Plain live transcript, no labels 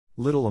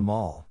Little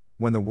Amal,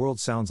 When the World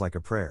Sounds Like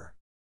a Prayer.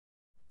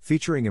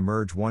 Featuring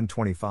Emerge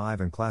 125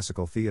 and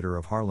Classical Theatre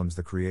of Harlem's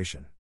The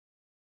Creation.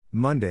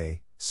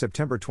 Monday,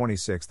 September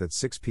 26 at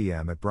 6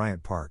 p.m. at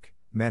Bryant Park,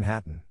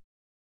 Manhattan.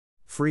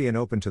 Free and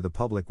open to the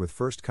public with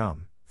first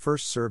come,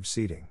 first served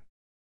seating.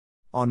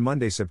 On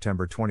Monday,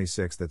 September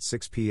 26 at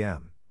 6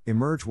 p.m.,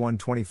 Emerge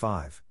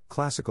 125,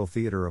 Classical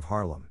Theatre of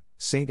Harlem,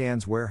 St.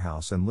 Anne's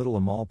Warehouse and Little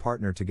Amal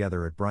partner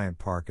together at Bryant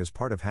Park as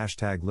part of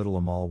Little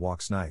Amal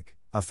Walks Nike,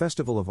 a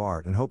festival of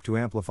art and hope to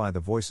amplify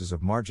the voices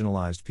of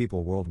marginalized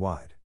people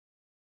worldwide.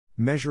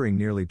 Measuring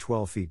nearly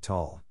 12 feet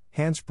tall,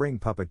 Handspring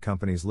Puppet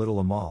Company's Little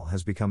Amal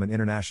has become an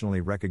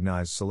internationally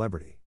recognized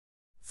celebrity.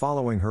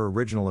 Following her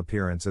original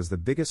appearance as the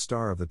biggest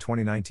star of the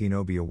 2019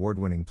 Obie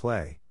Award-winning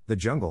play, The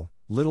Jungle,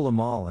 Little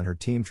Amal and her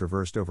team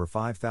traversed over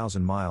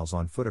 5,000 miles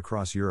on foot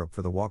across Europe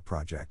for the Walk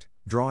Project,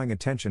 drawing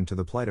attention to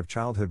the plight of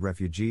childhood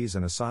refugees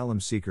and asylum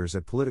seekers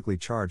at politically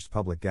charged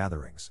public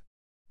gatherings.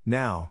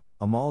 Now,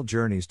 Amal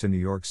journeys to New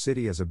York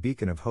City as a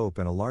beacon of hope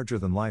and a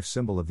larger-than-life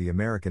symbol of the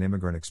American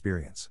immigrant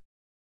experience.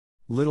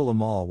 Little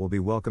Amal will be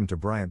welcomed to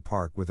Bryant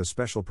Park with a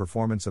special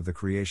performance of The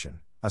Creation,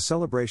 a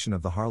celebration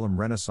of the Harlem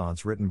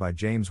Renaissance written by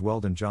James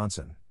Weldon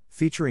Johnson,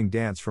 featuring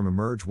dance from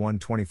Emerge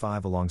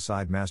 125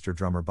 alongside master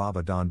drummer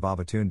Baba Don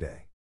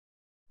Babatunde.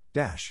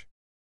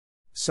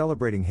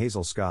 Celebrating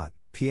Hazel Scott,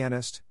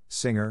 pianist,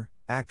 singer,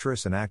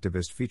 actress and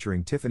activist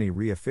featuring Tiffany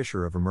Rhea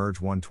Fisher of Emerge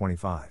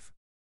 125.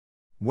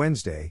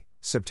 Wednesday,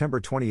 September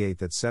 28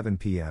 at 7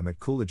 p.m. at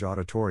Coolidge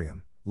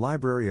Auditorium,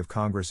 Library of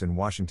Congress in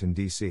Washington,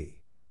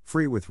 D.C.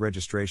 Free with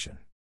registration.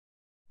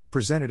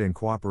 Presented in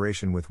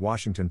cooperation with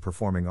Washington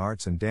Performing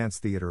Arts and Dance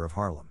Theatre of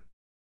Harlem.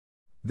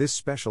 This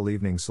special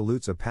evening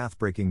salutes a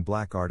path-breaking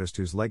black artist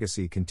whose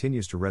legacy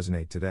continues to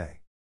resonate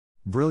today.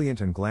 Brilliant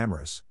and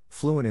glamorous,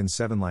 fluent in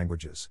 7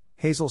 languages,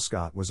 Hazel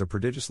Scott was a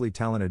prodigiously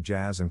talented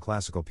jazz and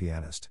classical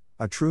pianist,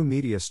 a true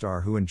media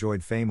star who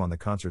enjoyed fame on the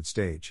concert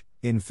stage,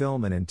 in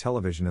film and in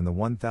television in the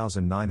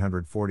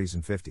 1940s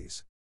and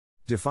 50s.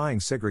 Defying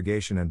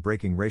segregation and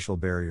breaking racial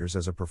barriers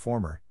as a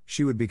performer,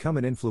 she would become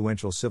an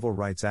influential civil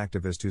rights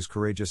activist whose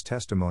courageous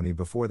testimony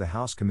before the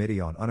House Committee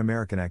on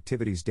Un-American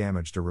Activities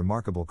damaged a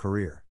remarkable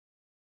career.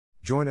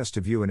 Join us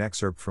to view an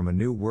excerpt from a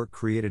new work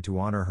created to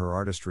honor her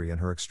artistry and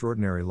her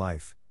extraordinary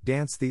life,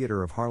 Dance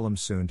Theatre of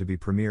Harlem's soon-to-be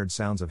premiered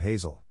Sounds of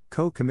Hazel,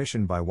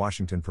 co-commissioned by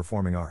Washington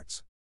Performing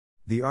Arts.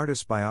 The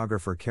artist's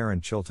biographer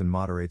Karen Chilton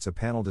moderates a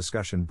panel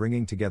discussion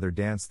bringing together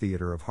Dance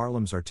Theatre of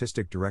Harlem's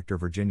artistic director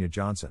Virginia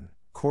Johnson,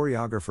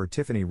 choreographer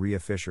Tiffany Rhea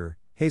Fisher,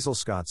 Hazel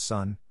Scott's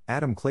son,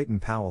 Adam Clayton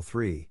Powell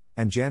III,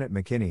 and Janet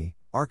McKinney,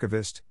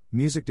 archivist,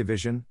 Music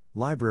Division,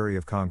 Library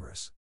of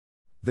Congress.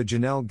 The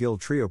Janelle Gill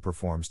Trio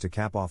performs to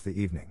cap off the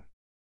evening.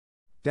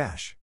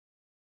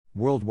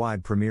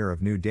 Worldwide premiere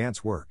of new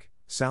dance work,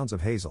 Sounds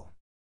of Hazel.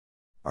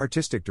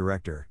 Artistic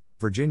Director,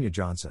 Virginia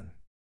Johnson.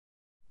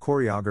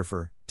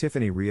 Choreographer,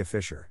 Tiffany Rhea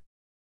Fisher.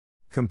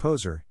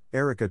 Composer,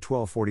 Erica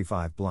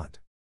 1245 Blunt.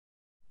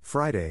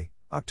 Friday,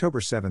 October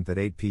 7th at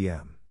 8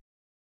 p.m.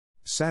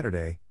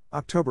 Saturday,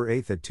 October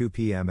 8th at 2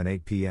 p.m. and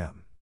 8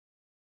 p.m.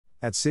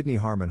 At Sidney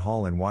Harmon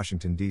Hall in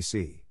Washington,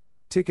 D.C.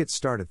 Tickets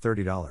start at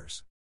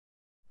 $30.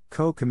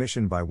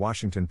 Co-commissioned by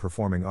Washington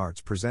Performing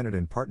Arts, presented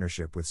in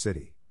partnership with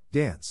City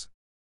Dance.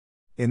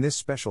 In this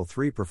special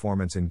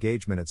 3-performance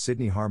engagement at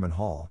Sidney Harmon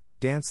Hall,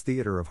 Dance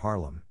Theatre of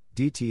Harlem,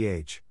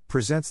 DTH,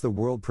 presents the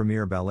world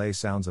premiere ballet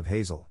Sounds of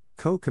Hazel,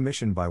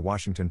 co-commissioned by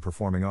Washington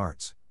Performing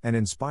Arts, and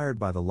inspired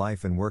by the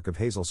life and work of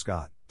Hazel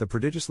Scott, the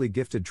prodigiously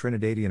gifted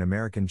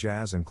Trinidadian-American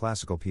jazz and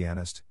classical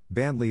pianist,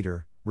 band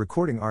leader,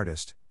 recording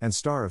artist, and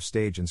star of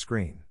stage and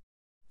screen.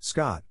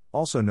 Scott,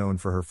 also known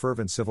for her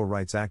fervent civil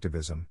rights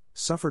activism,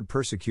 suffered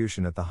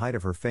persecution at the height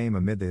of her fame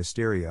amid the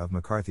hysteria of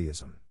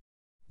McCarthyism.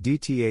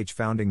 DTH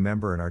founding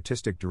member and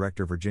artistic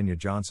director Virginia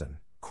Johnson,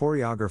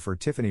 choreographer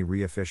Tiffany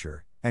Rhea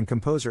Fisher, and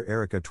composer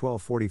Erica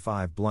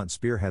 1245 Blunt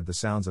spearhead the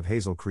Sounds of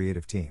Hazel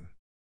creative team.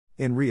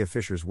 In Rhea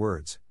Fisher's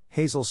words,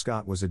 Hazel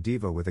Scott was a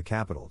diva with a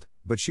capital D,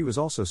 but she was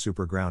also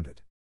super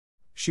grounded.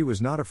 She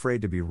was not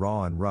afraid to be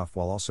raw and rough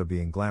while also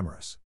being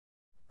glamorous.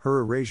 Her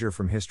erasure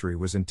from history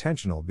was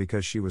intentional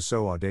because she was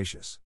so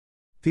audacious.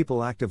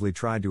 People actively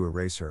tried to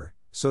erase her,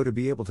 so to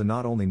be able to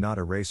not only not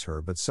erase her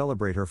but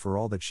celebrate her for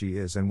all that she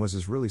is and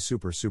was really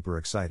super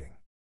exciting.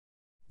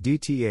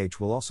 DTH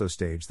will also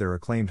stage their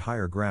acclaimed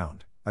Higher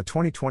Ground, a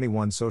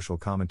 2021 social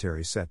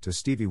commentary set to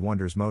Stevie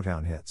Wonder's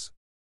Motown hits.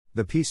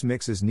 The piece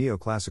mixes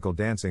neoclassical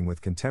dancing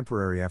with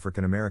contemporary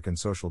African-American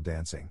social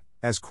dancing,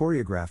 as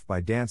choreographed by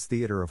Dance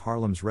Theatre of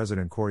Harlem's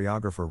resident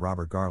choreographer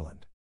Robert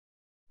Garland.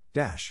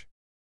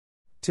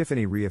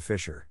 Tiffany Rhea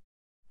Fisher.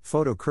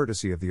 Photo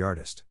courtesy of the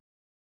artist.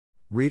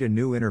 Read a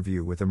new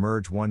interview with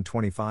Emerge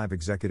 125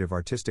 Executive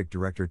Artistic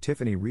Director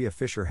Tiffany Rhea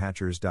Fisher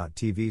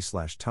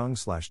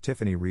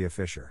hatchers.tv/tongue/Tiffany Rhea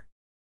Fisher.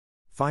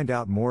 Find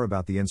out more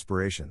about the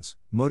inspirations,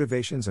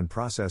 motivations and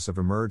process of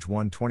Emerge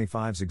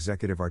 125's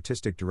Executive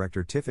Artistic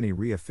Director Tiffany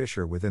Rhea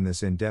Fisher within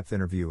this in-depth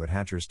interview at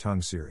Hatcher's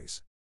Tongue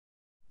series.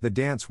 The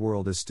dance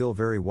world is still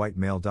very white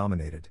male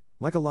dominated,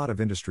 like a lot of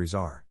industries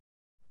are.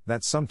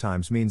 That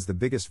sometimes means the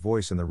biggest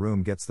voice in the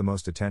room gets the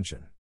most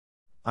attention.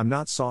 I'm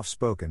not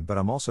soft-spoken, but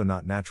I'm also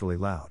not naturally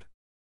loud.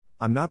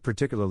 I'm not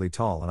particularly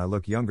tall and I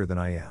look younger than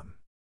I am.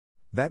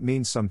 That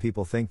means some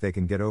people think they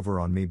can get over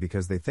on me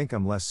because they think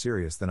I'm less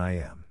serious than I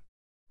am.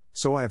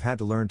 So I have had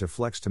to learn to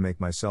flex to make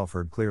myself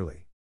heard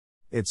clearly.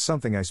 It's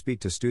something I speak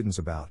to students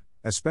about,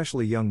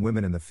 especially young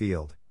women in the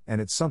field,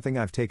 and it's something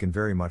I've taken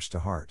very much to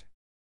heart.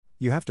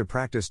 You have to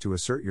practice to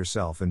assert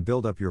yourself and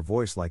build up your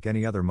voice like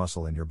any other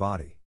muscle in your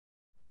body.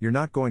 You're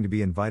not going to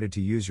be invited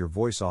to use your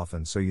voice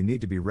often, so you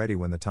need to be ready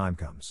when the time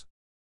comes.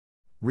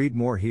 Read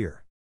more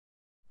here.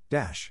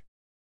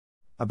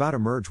 About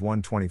Emerge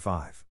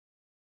 125.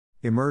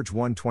 Emerge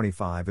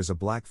 125 is a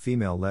Black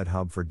female-led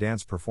hub for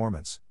dance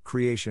performance,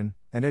 creation,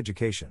 and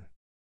education.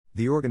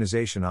 The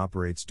organization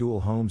operates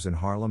dual homes in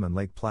Harlem and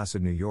Lake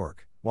Placid, New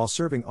York, while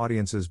serving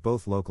audiences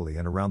both locally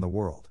and around the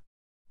world.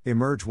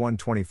 Emerge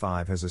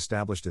 125 has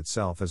established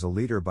itself as a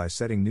leader by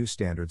setting new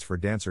standards for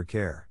dancer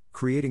care,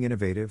 creating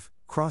innovative,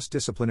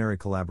 cross-disciplinary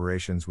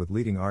collaborations with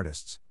leading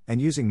artists,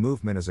 and using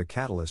movement as a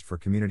catalyst for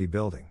community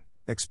building,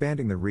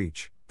 expanding the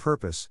reach,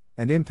 purpose,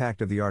 and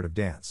impact of the art of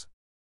dance.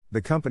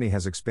 The company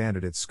has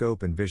expanded its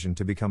scope and vision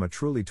to become a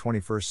truly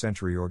 21st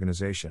century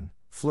organization,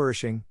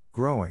 flourishing,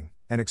 growing,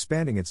 and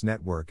expanding its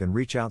network and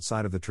reach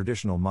outside of the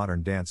traditional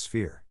modern dance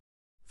sphere.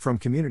 From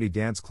community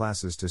dance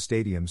classes to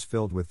stadiums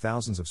filled with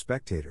thousands of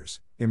spectators,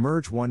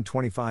 Emerge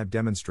 125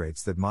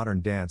 demonstrates that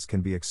modern dance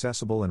can be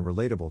accessible and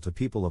relatable to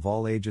people of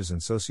all ages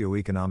and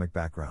socioeconomic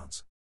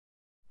backgrounds.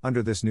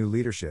 Under this new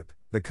leadership,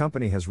 the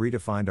company has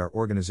redefined our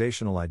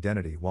organizational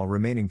identity while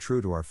remaining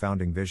true to our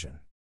founding vision.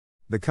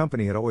 The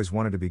company had always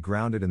wanted to be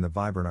grounded in the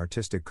vibrant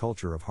artistic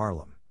culture of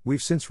Harlem.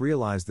 We've since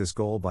realized this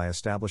goal by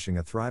establishing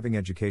a thriving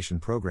education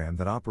program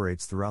that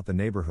operates throughout the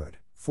neighborhood,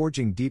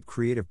 forging deep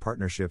creative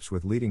partnerships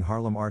with leading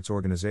Harlem arts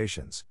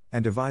organizations,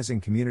 and devising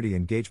community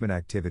engagement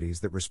activities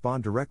that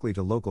respond directly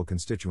to local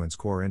constituents'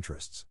 core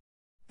interests.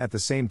 At the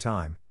same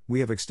time, we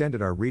have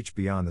extended our reach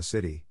beyond the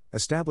city,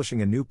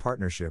 establishing a new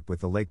partnership with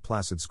the Lake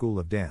Placid School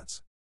of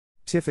Dance.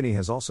 Tiffany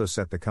has also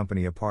set the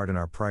company apart in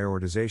our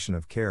prioritization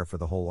of care for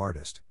the whole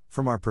artist.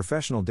 From our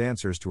professional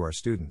dancers to our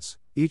students,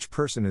 each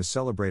person is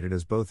celebrated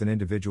as both an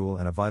individual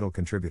and a vital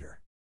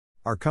contributor.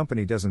 Our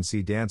company doesn't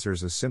see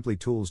dancers as simply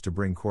tools to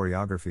bring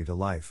choreography to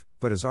life,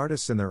 but as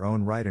artists in their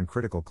own right and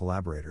critical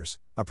collaborators,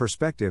 a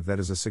perspective that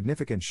is a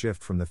significant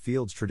shift from the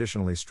field's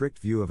traditionally strict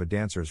view of a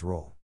dancer's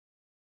role.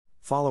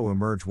 Follow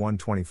Emerge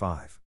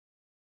 125.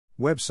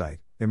 Website,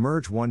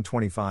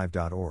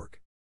 emerge125.org.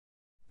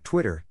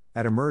 Twitter,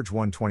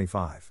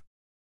 @Emerge125.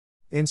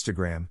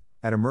 Instagram,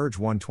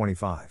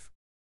 @Emerge125.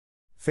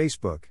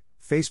 Facebook,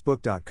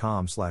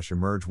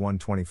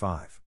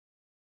 facebook.com/Emerge125.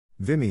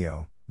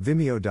 Vimeo,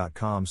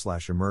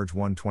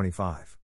 vimeo.com/Emerge125.